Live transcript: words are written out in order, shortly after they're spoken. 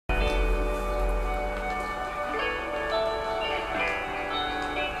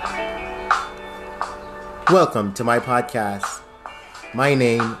Welcome to my podcast. My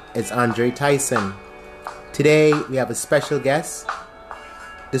name is Andre Tyson. Today we have a special guest.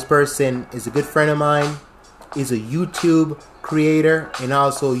 This person is a good friend of mine. He's a YouTube creator and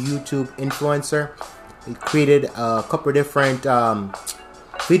also YouTube influencer. He created a couple of different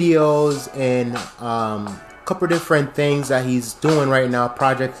videos and a couple of different things that he's doing right now,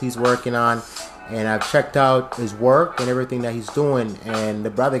 projects he's working on. And I've checked out his work and everything that he's doing. And the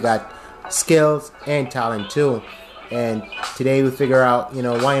brother got skills and talent too. And today we figure out,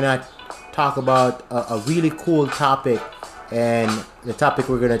 why not talk about a really cool topic. And the topic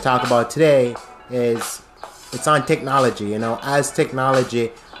we're going to talk about today is it's on technology, as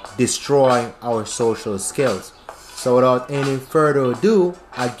technology destroy our social skills. So without any further ado,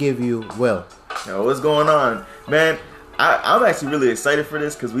 I'll give you Will. Yo, what's going on, man? I'm actually really excited for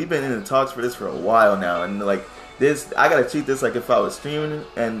this because we've been in the talks for this for a while now, and this, I gotta treat this like if I was streaming,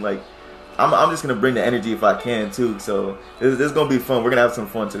 and I'm just gonna bring the energy if I can too. So this is gonna be fun. We're gonna have some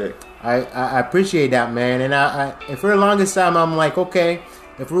fun today. I appreciate that, man. And for the longest time, I'm like, okay,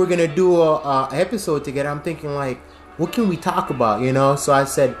 if we were gonna do a episode together, I'm thinking what can we talk about, So I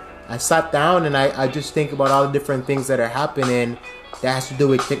sat down and I just think about all the different things that are happening that has to do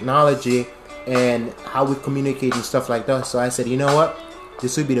with technology and how we communicate and stuff like that. So I said, you know what?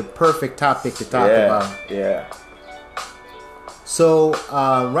 This would be the perfect topic to talk about. Yeah. So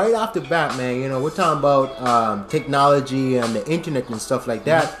right off the bat, man, we're talking about technology and the internet and stuff like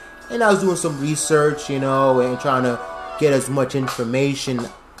that. And I was doing some research, and trying to get as much information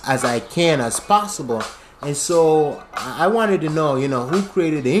as I can as possible. And so I wanted to know, who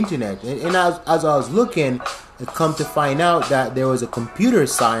created the internet. And as I was looking, I come to find out that there was a computer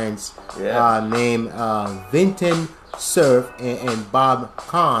science named Vinton Cerf and Bob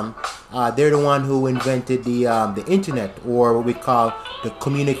Kahn. They're the one who invented the internet, or what we call the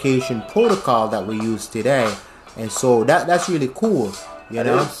communication protocol that we use today. And so that's really cool,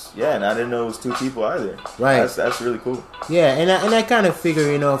 Yeah, and I didn't know it was two people either. Right. That's really cool. Yeah, and I kind of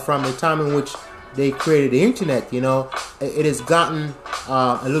figure, from the time in which they created the internet, it has gotten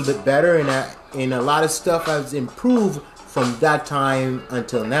a little bit better, and a lot of stuff has improved from that time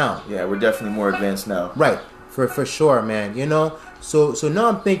until now. Yeah, we're definitely more advanced now. Right, for sure, man. So now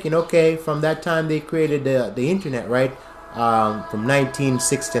I'm thinking, okay, from that time they created the internet, right? From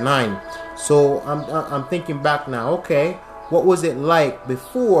 1969. So I'm thinking back now, okay, what was it like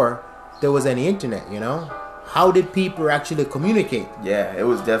before there was any internet? How did people actually communicate? Yeah, it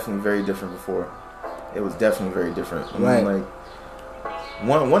was definitely very different before. It was definitely very different. Right.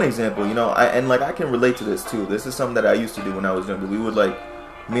 One example, I can relate to this too. This is something that I used to do when I was younger. We would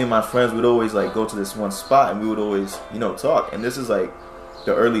me and my friends would always go to this one spot, and we would always talk. And this is the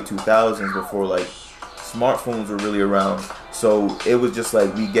early 2000s, before smartphones were really around. So it was just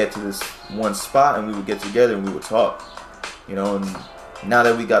we get to this one spot and we would get together and we would talk. And now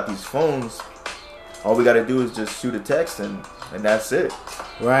that we got these phones, all we got to do is just shoot a text and that's it.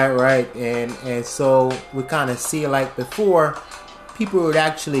 Right. And so we kind of see before, people would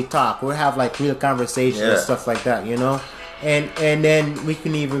actually talk. We'd have real conversations and stuff like that, And then we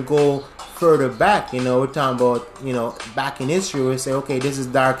can even go further back, we're talking about, back in history, we say, okay, this is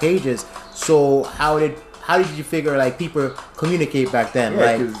Dark Ages. So how did you figure people communicate back then?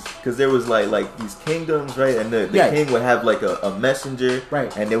 Yeah, because there was these kingdoms, right? And the king would have a messenger,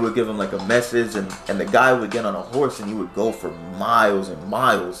 right? And they would give him a message, and the guy would get on a horse and he would go for miles and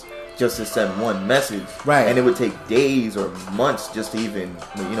miles just to send one message, right? And it would take days or months just to even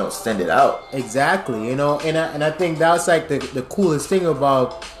send it out. Exactly, and I think that's the coolest thing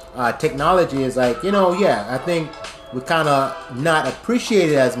about technology is I think we kind of not appreciate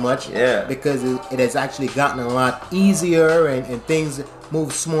it as much, because it has actually gotten a lot easier and things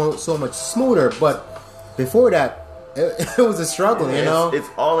move so much smoother. But before that, it was a struggle, It's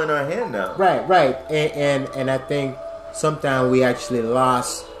all in our hand now. Right, and I think sometimes we actually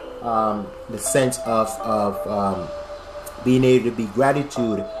lost the sense of being able to be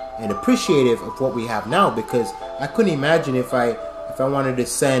gratitude and appreciative of what we have now, because I couldn't imagine if I wanted to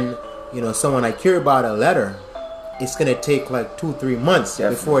send someone I care about a letter, it's gonna take 2-3 months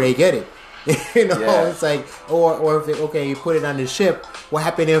before they get it. It's or if you put it on the ship. What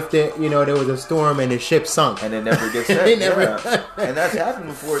happened if there was a storm and the ship sunk and it never gets sent? And that's happened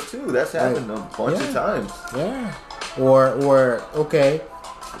before too. That's happened a bunch of times. Yeah. Or okay,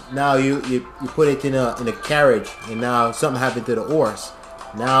 now you put it in a carriage, and now something happened to the horse.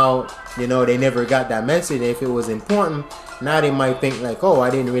 Now they never got that message. If it was important, now they might think like, oh, I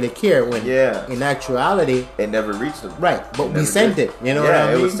didn't really care, when Yeah. in actuality, It never reached them. right, but we never sent did. it, you know Yeah, what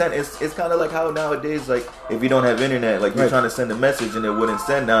I mean? it was sent. It's kind of like how nowadays, like if you don't have internet, like you're Right. trying to send a message and it wouldn't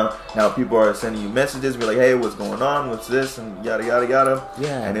send. Now people are sending you messages. We're like, hey, what's going on? What's this? And yada yada yada.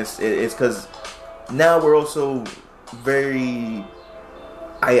 Yeah. And it's because now we're also very.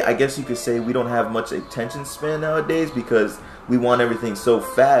 I guess you could say we don't have much attention span nowadays because we want everything so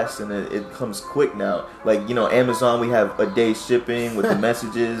fast and it comes quick now. Like, you know, Amazon, we have a day shipping with the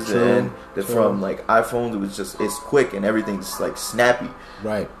messages True, and true. from like iPhones, it's quick and everything's like snappy.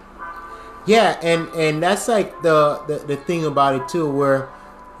 Right. Yeah, and that's like the thing about it too, where,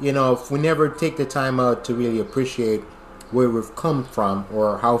 you know, if we never take the time out to really appreciate where we've come from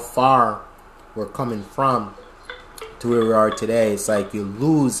or how far we're coming from to where we are today, it's like you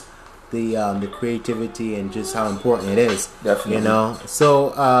lose the creativity and just how important it is. Definitely. You know.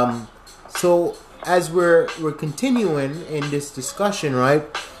 So as we're continuing in this discussion, right?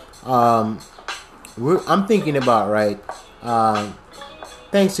 I'm thinking about, right,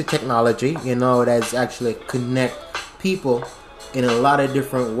 thanks to technology, you know, that's actually connect people in a lot of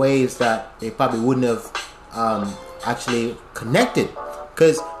different ways that they probably wouldn't have actually connected.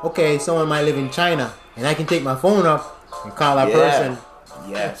 Because, okay, someone might live in China, and I can take my phone up and call that person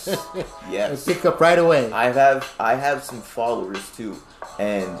Yes. and Yes. pick up right away. I have some followers too,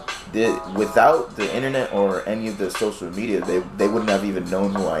 and without the internet or any of the social media, they wouldn't have even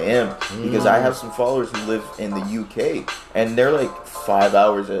known who I am, because I have some followers who live in the UK, and they're like 5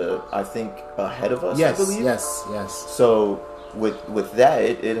 hours, I think, ahead of us. Yes, I believe. yes. So with that,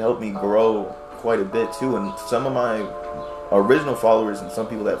 it helped me grow quite a bit too, and some of my original followers and some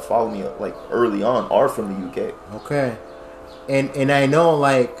people that follow me like early on are from the UK. Okay. And I know,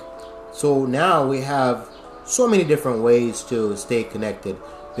 like, so now we have so many different ways to stay connected,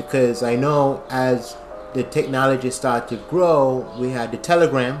 because I know as the technology started to grow, we had the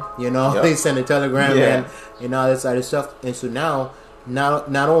Telegram, you know, Yep. they send a telegram Yeah. and all this other stuff. And so now,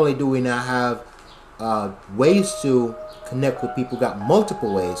 not only do we now have ways to connect with people, got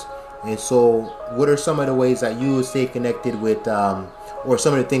multiple ways. And so what are some of the ways that you stay connected with, or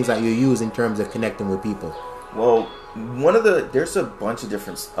some of the things that you use in terms of connecting with people? Well, there's a bunch of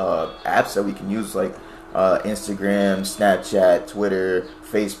different apps that we can use, like Instagram, Snapchat, Twitter,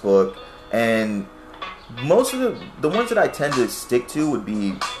 Facebook, and most of the ones that I tend to stick to would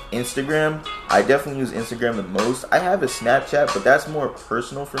be Instagram. I definitely use Instagram the most. I have a Snapchat, but that's more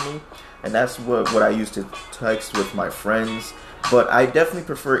personal for me, and that's what I use to text with my friends. But I definitely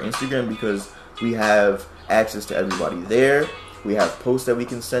prefer Instagram because we have access to everybody there. We have posts that we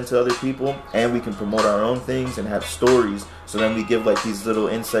can send to other people, and we can promote our own things and have stories. So then we give like these little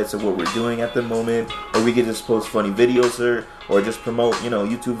insights of what we're doing at the moment, or we can just post funny videos or just promote, you know,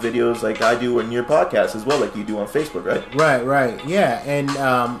 YouTube videos like I do, in your podcast as well, like you do on Facebook, right? Right, yeah. And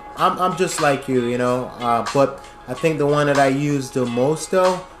I'm just like you, you know. But I think the one that I use the most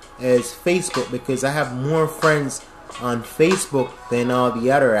though is Facebook, because I have more friends on Facebook than all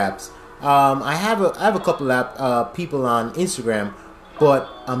the other apps. I have a couple of people on Instagram, but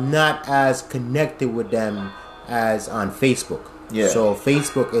I'm not as connected with them as on Facebook. Yeah. So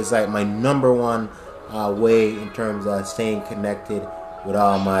Facebook is like my number one way in terms of staying connected with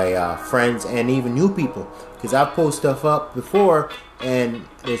all my friends and even new people. Because I've posted stuff up before, and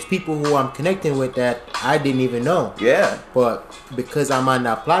there's people who I'm connecting with that I didn't even know. Yeah. But because I'm on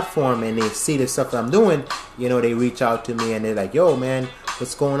that platform and they see the stuff that I'm doing, you know, they reach out to me and they're like, yo, man,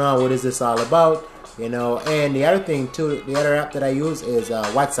 what's going on? What is this all about? You know, and the other thing too, the other app that I use is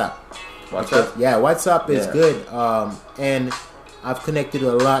WhatsApp. WhatsApp? Yeah, WhatsApp is Yeah. good. And I've connected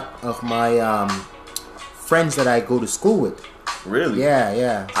with a lot of my friends that I go to school with. Really?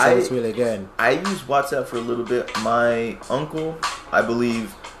 Yeah. So it's really good. I use WhatsApp for a little bit. My uncle, I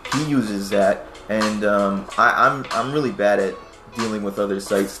believe, he uses that, and I'm really bad at dealing with other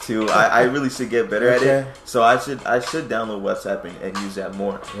sites too. I really should get better at Okay. it. So I should download WhatsApp and use that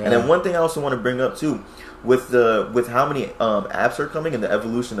more. Yeah. And then one thing I also want to bring up too, with how many apps are coming and the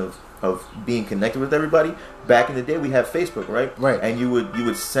evolution of being connected with everybody. Back in the day, we had Facebook, right? Right. And you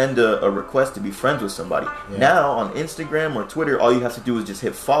would send a request to be friends with somebody. Yeah. Now on Instagram or Twitter, all you have to do is just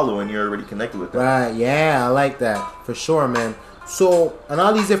hit follow, and you're already connected with them. Right, yeah, I like that for sure, man. So on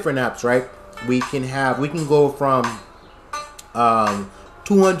all these different apps, right, we can go from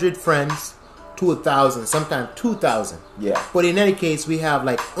 200 friends to 1,000, sometimes 2,000. Yeah. But in any case, we have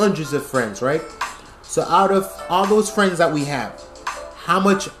like hundreds of friends, right? So out of all those friends that we have, how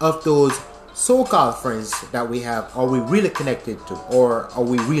much of those so-called friends that we have are we really connected to, or are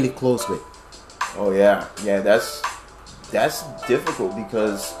we really close with? Oh yeah, that's difficult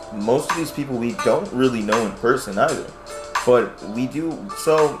because most of these people we don't really know in person either. But we do,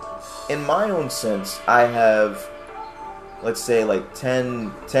 so in my own sense, I have, let's say, like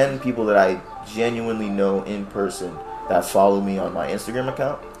 10 people that I genuinely know in person that follow me on my Instagram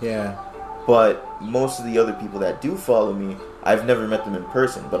account. Yeah. But most of the other people that do follow me, I've never met them in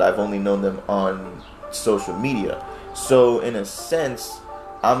person, but I've only known them on social media. So in a sense,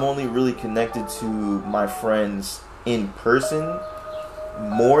 I'm only really connected to my friends in person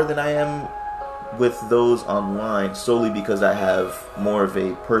more than I am with those online, solely because I have more of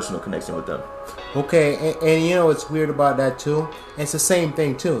a personal connection with them. Okay, and you know what's weird about that too? It's the same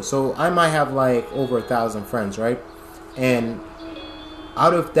thing too. So I might have like over 1,000 friends, right? And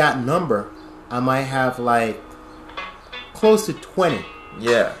out of that number, I might have like close to 20.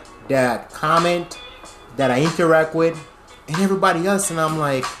 Yeah. That comment, that I interact with, and everybody else, and I'm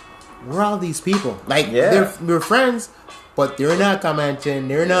like, where are all these people? Like, we're friends, but they're not commenting,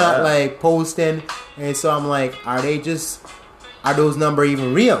 they're not like posting, and so I'm like, are those numbers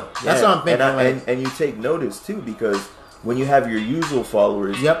even real? That's what I'm thinking. And you take notice too, because when you have your usual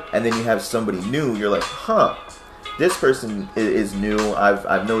followers, and then you have somebody new, you're like, huh, this person is new.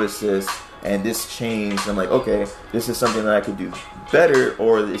 I've noticed this, and this changed. I'm like, okay, this is something that I could do better,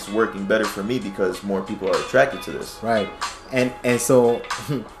 or it's working better for me because more people are attracted to this. Right, and so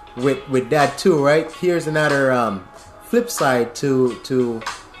with that too, right? Here's another flip side to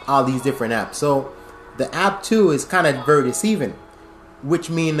all these different apps. So the app too is kind of very deceiving, which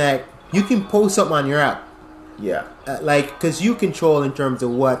mean that you can post something on your app, like because you control in terms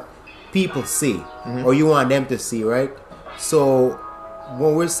of what people see or you want them to see, right? So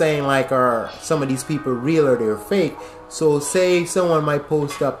when we're saying like, are some of these people real or they're fake? So say someone might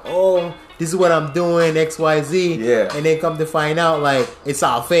post up, oh, this is what I'm doing, XYZ, and then come to find out like it's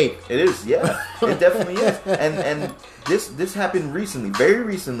all fake. It is, yeah, it definitely is. And this happened recently, very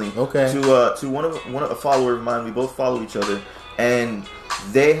recently. Okay. To one of a follower of mine. We both follow each other, and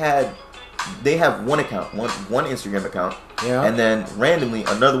they have one account, one Instagram account, and then randomly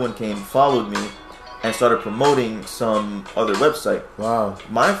another one came, followed me, and started promoting some other website. Wow.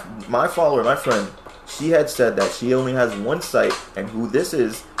 My follower, my friend, she had said that she only has one site, and who this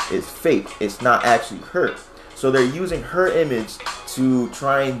is fake. It's not actually her. So they're using her image to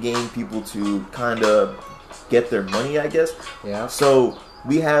try and gain people to kind of get their money, I guess. Yeah. So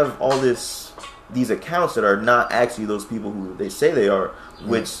we have all these accounts that are not actually those people who they say they are,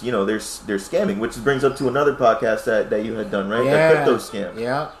 which, you know, they're scamming, which brings up to another podcast that you had done, right? Yeah. The crypto scam.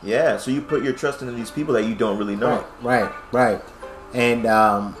 Yeah. Yeah. So you put your trust into these people that you don't really know. Right.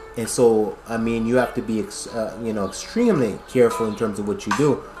 And so, I mean, you have to be, extremely careful in terms of what you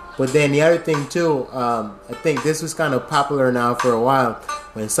do. But then the other thing too, I think this was kind of popular now for a while,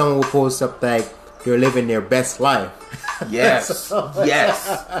 when someone will post up like they're living their best life. Yes,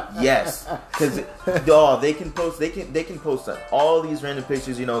 yes. Because they can post all these random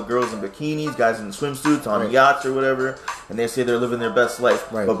pictures. You know, girls in bikinis, guys in swimsuits, on yachts or whatever, and they say they're living their best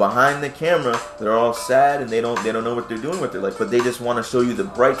life. Right. But behind the camera, they're all sad and they don't know what they're doing with their life. But they just want to show you the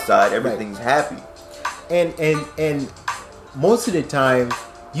bright side. Everything's happy. And most of the time,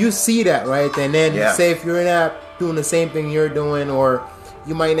 you see that, right? And then say if you're not doing the same thing you're doing, or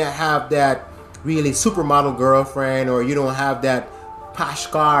you might not have that really supermodel girlfriend, or you don't have that posh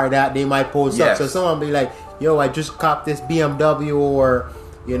car that they might post up. So someone be like, yo, I just copped this BMW, or,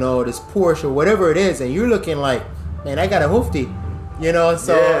 you know, this Porsche, or whatever it is, and you're looking like, man, I got a hoofty, you know?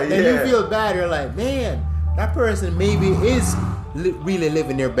 So then you feel bad. You're like, man, that person maybe is really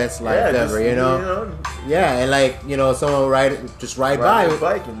living their best life ever, you know? Yeah, and like, you know, someone ride by their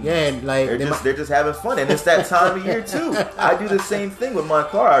bike, and and like they're just having fun, and it's that time of year too. I do the same thing with my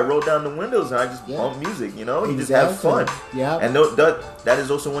car. I roll down the windows and I just bump music, you know. You just have fun. Yeah. And that is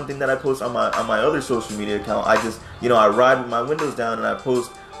also one thing that I post on my other social media account. I just, you know, I ride with my windows down and I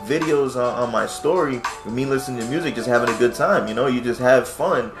post videos on my story with me listening to music, just having a good time. You know, you just have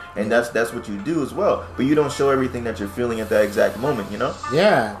fun, and that's what you do as well. But you don't show everything that you're feeling at that exact moment, you know?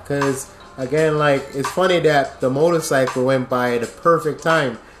 Yeah, because again, like, it's funny that the motorcycle went by at the perfect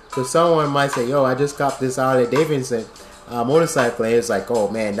time. So someone might say, yo, I just got this Harley Davidson motorcycle, and it's like, oh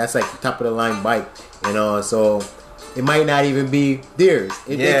man, that's like the top of the line bike, you know? So it might not even be theirs.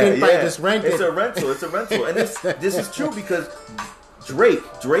 They could probably just rent it. It's a rental. And this is true because Drake,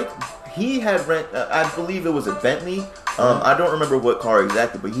 he had I believe it was a Bentley. I don't remember what car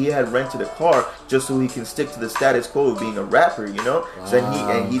exactly, but he had rented a car just so he can stick to the status quo of being a rapper, you know? Wow.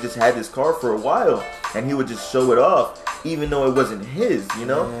 So he just had this car for a while, and he would just show it off, even though it wasn't his, you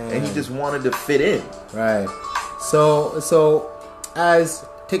know? Yeah. And he just wanted to fit in. Right. So as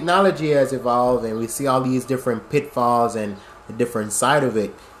technology has evolved and we see all these different pitfalls and a different side of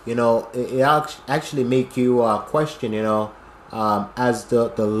it. You know, it actually make you question, you know, as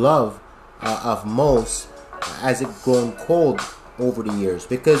the love of most, as it grown cold over the years.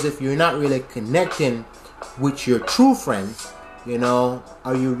 Because if you're not really connecting with your true friends, you know,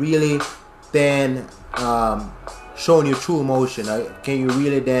 are you really then showing your true emotion? Can you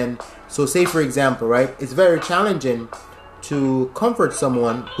really then, so say for example, right, it's very challenging to comfort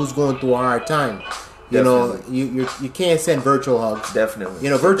someone who's going through a hard time. You Definitely. know, you can't send virtual hugs. Definitely.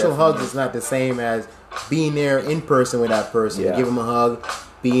 You know, virtual Definitely. hugs is not the same as being there in person with that person. Yeah. Give them a hug,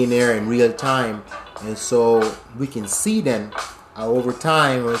 being there in real time. And so we can see then over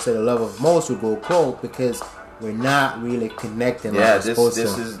time, when I say the love of most will go cold because we're not really connecting. Yeah, like we're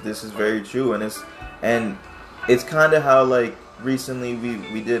this supposed to. is very true, and it's kind of how, like, recently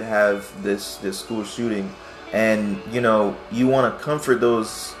we did have this school shooting, and you know, you want to comfort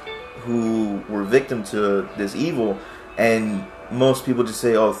those who were victim to this evil, and most people just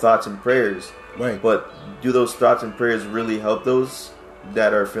say, oh, thoughts and prayers. Right. But do those thoughts and prayers really help those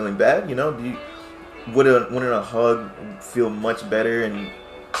that are feeling bad? You know, wouldn't a hug feel much better, and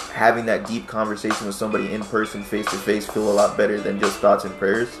having that deep conversation with somebody in person, face to face, feel a lot better than just thoughts and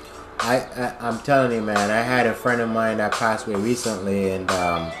prayers? I'm telling you, man, I had a friend of mine that passed away recently, and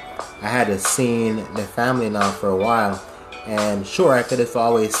I hadn't seen the family now for a while. And sure, I could have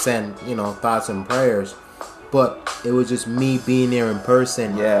always sent, you know, thoughts and prayers, but it was just me being there in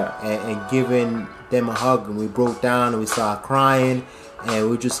person, Yeah. and giving them a hug, and we broke down and we started crying, and we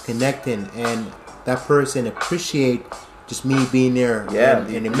were just connecting, and that person appreciate just me being there, Yeah,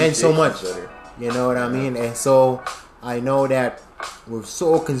 and it meant so much. better. You know what I mean? And so I know that we're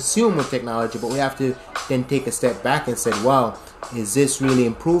so consumed with technology, but we have to then take a step back and say, wow, is this really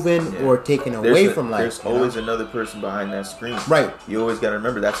improving or taking away from life? There's always another person behind that screen. Right. You always got to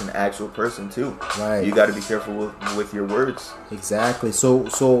remember that's an actual person too. Right. You got to be careful with your words. Exactly.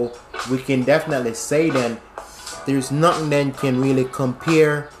 So we can definitely say then there's nothing then can really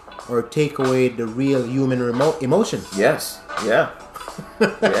compare or take away the real human emotion. Yes. Yeah.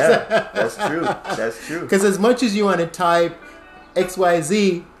 Yeah. That's true. That's true. Because as much as you want to type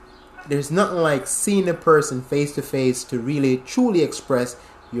XYZ, there's nothing like seeing a person face to face to really truly express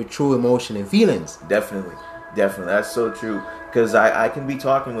your true emotion and feelings. Definitely. That's so true. Because I can be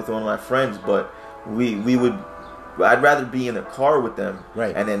talking with one of my friends, but I'd rather be in a car with them,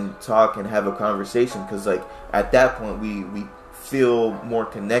 Right. and then talk and have a conversation. Because like at that point we feel more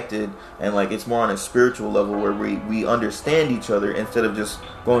connected, and like it's more on a spiritual level where we understand each other, instead of just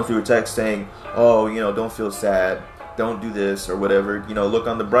going through a text saying, oh, you know, don't feel sad, don't do this or whatever, you know, look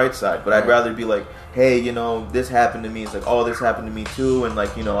on the bright side. But I'd rather be like, hey, you know, this happened to me. It's like, oh, this happened to me too. And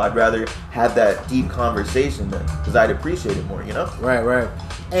like, you know, I'd rather have that deep conversation then, because I'd appreciate it more, you know? Right.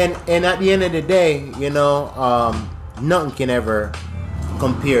 And at the end of the day, you know, nothing can ever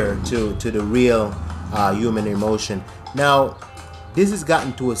compare to the real human emotion. Now, this has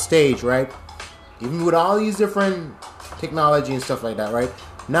gotten to a stage, right? Even with all these different technology and stuff like that, right?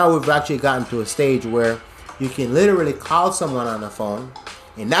 Now we've actually gotten to a stage where you can literally call someone on the phone,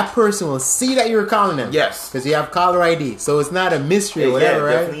 and that person will see that you're calling them. Yes. Because you have caller ID. So it's not a mystery or whatever, yeah,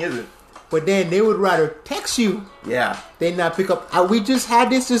 it right? definitely isn't. But then they would rather text you Yeah. than not pick up. We just had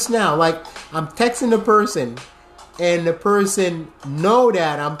this just now. Like, I'm texting the person, and the person know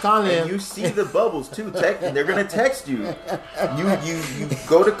that I'm calling them. And you see the bubbles too. They're gonna text you. You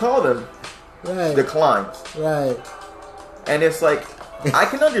go to call them, Right. decline. Right. And it's like, I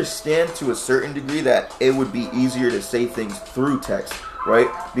can understand to a certain degree that it would be easier to say things through text, right?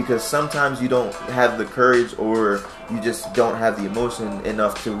 Because sometimes you don't have the courage, or you just don't have the emotion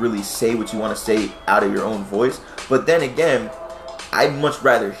enough to really say what you want to say out of your own voice. But then again, I'd much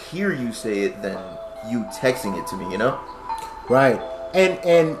rather hear you say it than you texting it to me, you know? Right.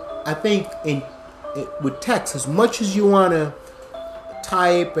 And I think with text, as much as you want to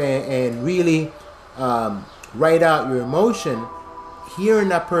type and really write out your emotion, hearing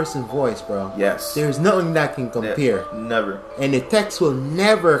that person's voice, bro. Yes. There's nothing that can compare. Never. And the text will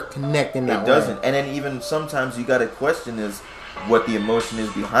never connect in that It doesn't. And then even sometimes you gotta question is what the emotion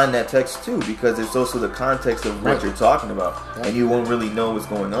is behind that text too, because it's also the context of what Right. you're talking about, and you won't really know what's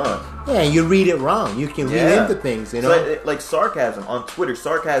going on. Yeah, you read it wrong. You can read into things, you know. So, like sarcasm on Twitter.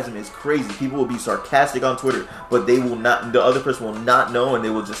 Sarcasm is crazy. People will be sarcastic on Twitter, but they will not. The other person will not know, and they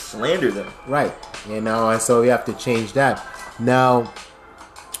will just slander them. Right. You know, and so we have to change that. Now,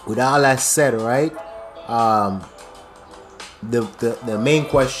 with all that said, right, the main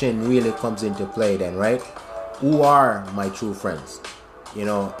question really comes into play then, right? Who are my true friends? You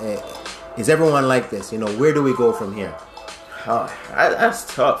know, is everyone like this? You know, where do we go from here?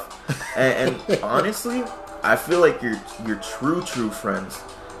 That's tough. And honestly, I feel like your true friends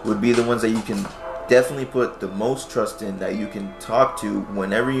would be the ones that you can definitely put the most trust in, that you can talk to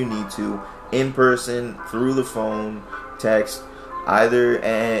whenever you need to, in person, through the phone, text, either.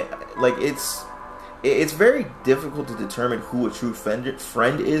 And like it's very difficult to determine who a true friend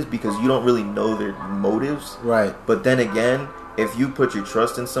is, because you don't really know their motives. Right. But then again, if you put your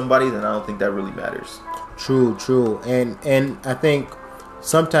trust in somebody, then I don't think that really matters. True. And I think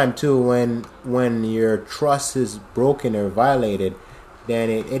sometimes too, when your trust is broken or violated, then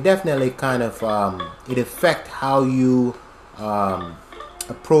it definitely kind of it affect how you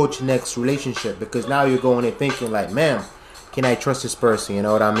approach next relationship, because now you're going in thinking like, man, can I trust this person? You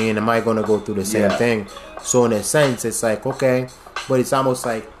know what I mean? Am I going to go through the same thing? So in a sense, it's like, okay, but it's almost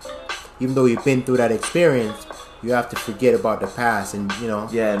like, even though you've been through that experience, you have to forget about the past and, you know,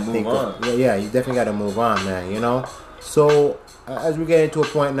 and move on. Yeah, you definitely got to move on, man, you know? So as we get into a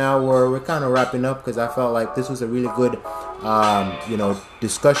point now where we're kind of wrapping up, because I felt like this was a really good,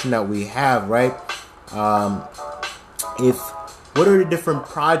 discussion that we have, right? What are the different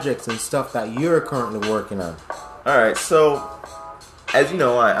projects and stuff that you're currently working on? Alright, so as you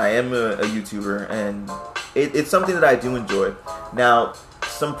know, I am a YouTuber, and it's something that I do enjoy. Now,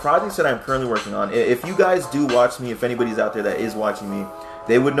 some projects that I'm currently working on, if you guys do watch me, if anybody's out there that is watching me,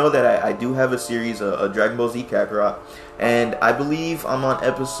 they would know that I do have a series, a Dragon Ball Z Kakarot, and I believe I'm on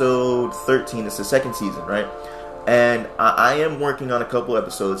episode 13. It's the second season, right? And I am working on a couple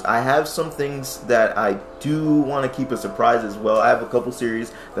episodes. I have some things that I do want to keep a surprise as well. I have a couple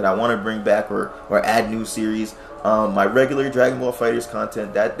series that I want to bring back or add new series. My regular Dragon Ball FighterZ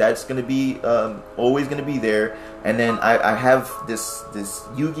content, that's going to be always going to be there. And then I have this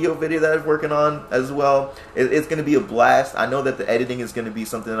Yu-Gi-Oh video that I'm working on as well. It's going to be a blast. I know that the editing is going to be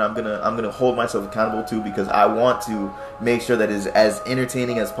something that I'm gonna hold myself accountable to, because I want to make sure that it's as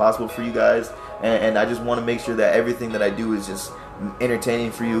entertaining as possible for you guys. And I just want to make sure that everything that I do is just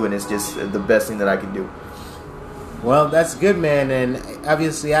entertaining for you, and it's just the best thing that I can do. Well, that's good, man, and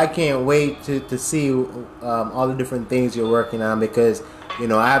obviously I can't wait to see all the different things you're working on, because, you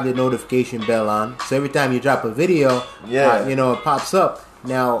know, I have the notification bell on, so every time you drop a video, it pops up.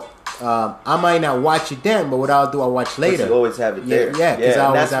 Now, I might not watch it then, but what I'll do, I'll watch later. But you always have it there. Yeah,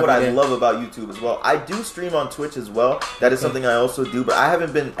 and that's what I love about YouTube as well. I do stream on Twitch as well. That is something I also do, but I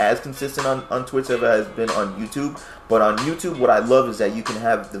haven't been as consistent on Twitch as I have been on YouTube. But on YouTube, what I love is that you can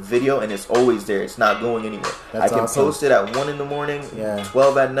have the video and it's always there. It's not going anywhere. I can post it at 1 in the morning,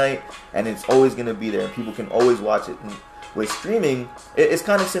 12 at night, and it's always going to be there. And people can always watch it. And with streaming, it's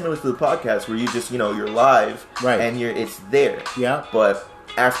kind of similar to the podcast, where you just, you're live, and it's there. Yeah. But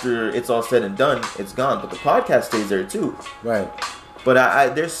after it's all said and done, it's gone. But the podcast stays there too. Right.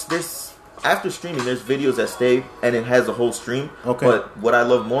 But there's after streaming, there's videos that stay, and it has a whole stream. Okay. But what I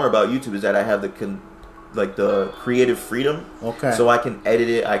love more about YouTube is that I have the creative freedom. Okay. So I can edit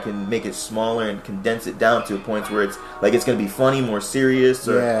it, I can make it smaller and condense it down to a point where it's like it's gonna be funny, more serious,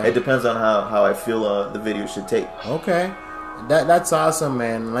 or it depends on how I feel the video should take. Okay. That's awesome,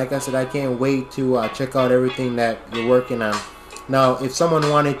 man. Like I said, I can't wait to check out everything that you're working on. Now, if someone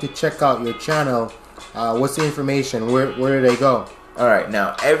wanted to check out your channel, what's the information? Where do they go? Alright,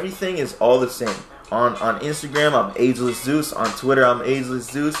 now everything is all the same. On Instagram, I'm Ageless Zeus. On Twitter, I'm Ageless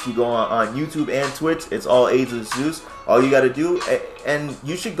Zeus. You go on YouTube and Twitch, it's all Ageless Zeus. All you got to do, and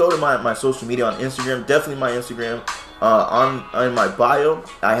you should go to my social media on Instagram. Definitely my Instagram. On my bio,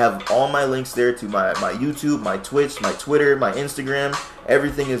 I have all my links there to my YouTube, my Twitch, my Twitter, my Instagram.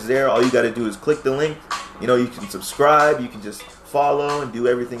 Everything is there. All you got to do is click the link. You can subscribe. You can just follow and do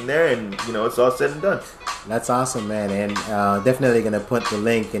everything there, and it's all said and done. That's awesome, man, and definitely gonna put the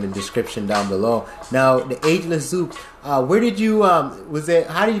link in the description down below. Now, the Ageless Zeus, where did you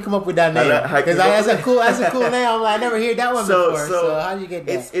how did you come up with that name? Because that's a cool name. I never heard that one before. So how did you get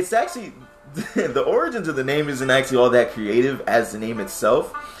that? It's actually the origins of the name isn't actually all that creative as the name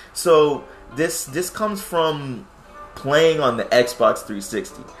itself. So this comes from playing on the Xbox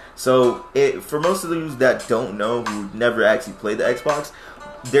 360. So for most of those that don't know, who never actually played the Xbox,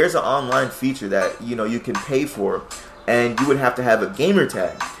 there's an online feature that you can pay for, and you would have to have a gamer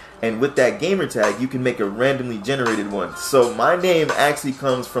tag. And with that gamer tag, you can make a randomly generated one. So my name actually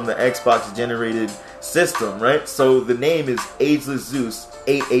comes from the Xbox generated system, right? So the name is Ageless Zeus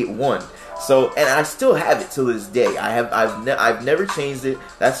 881. So, and I still have it till this day. I've never changed it.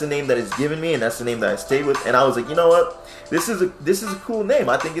 That's the name that it's given me, and that's the name that I stayed with. And I was like, you know what? This is a cool name.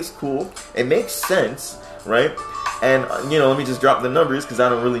 I think it's cool. It makes sense, right? And let me just drop the numbers, because I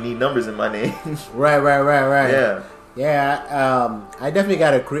don't really need numbers in my name. Right. Yeah. Yeah. I definitely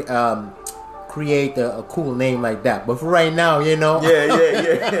got a create a cool name like that. But for right now, you know,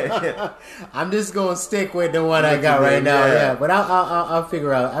 Yeah. I'm just gonna stick with the one I got right now. Yeah, but I'll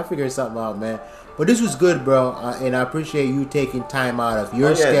figure something out, man. But this was good, bro, and I appreciate you taking time out of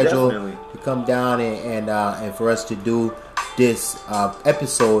your schedule definitely. to come down and for us to do this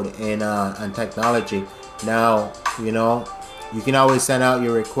episode on technology. Now, you know, you can always send out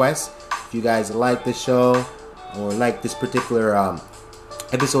your requests if you guys like the show or like this particular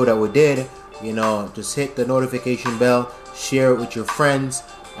episode that we did. You know, just hit the notification bell, share it with your friends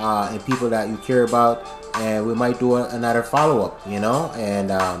and people that you care about, and we might do another follow-up, you know.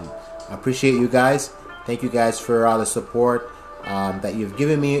 And I appreciate you guys. Thank you guys for all the support that you've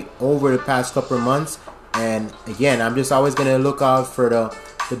given me over the past couple of months. And again, I'm just always going to look out for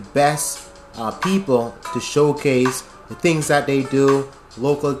the best people to showcase the things that they do,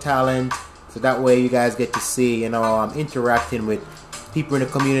 local talent, so that way you guys get to see, you know, I'm interacting with people in the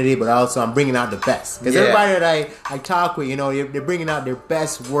community, but also I'm bringing out the best. Because everybody that I talk with, you know, they're bringing out their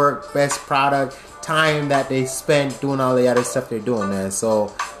best work, best product, time that they spent doing all the other stuff they're doing, man.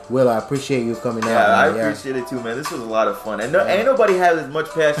 So, Will, I appreciate you coming out. I appreciate it too, man. This was a lot of fun. And ain't nobody has as much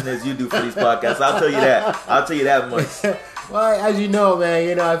passion as you do for these podcasts. I'll tell you that. I'll tell you that much. Well, as you know, man,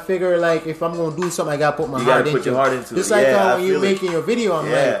 you know, I figure like if I'm gonna do something, I gotta put my heart into it. You gotta put your heart into it. Just like when you're making your video, I'm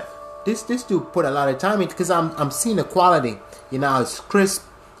like, this dude put a lot of time into, because I'm seeing the quality. You know, it's crisp.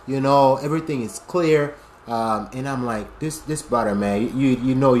 You know, everything is clear. And I'm like, this brother, man,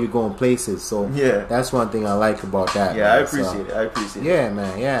 you know you're going places. So that's one thing I like about that. Yeah, man. I appreciate it. Yeah,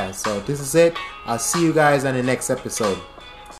 man. Yeah. So this is it. I'll see you guys on the next episode.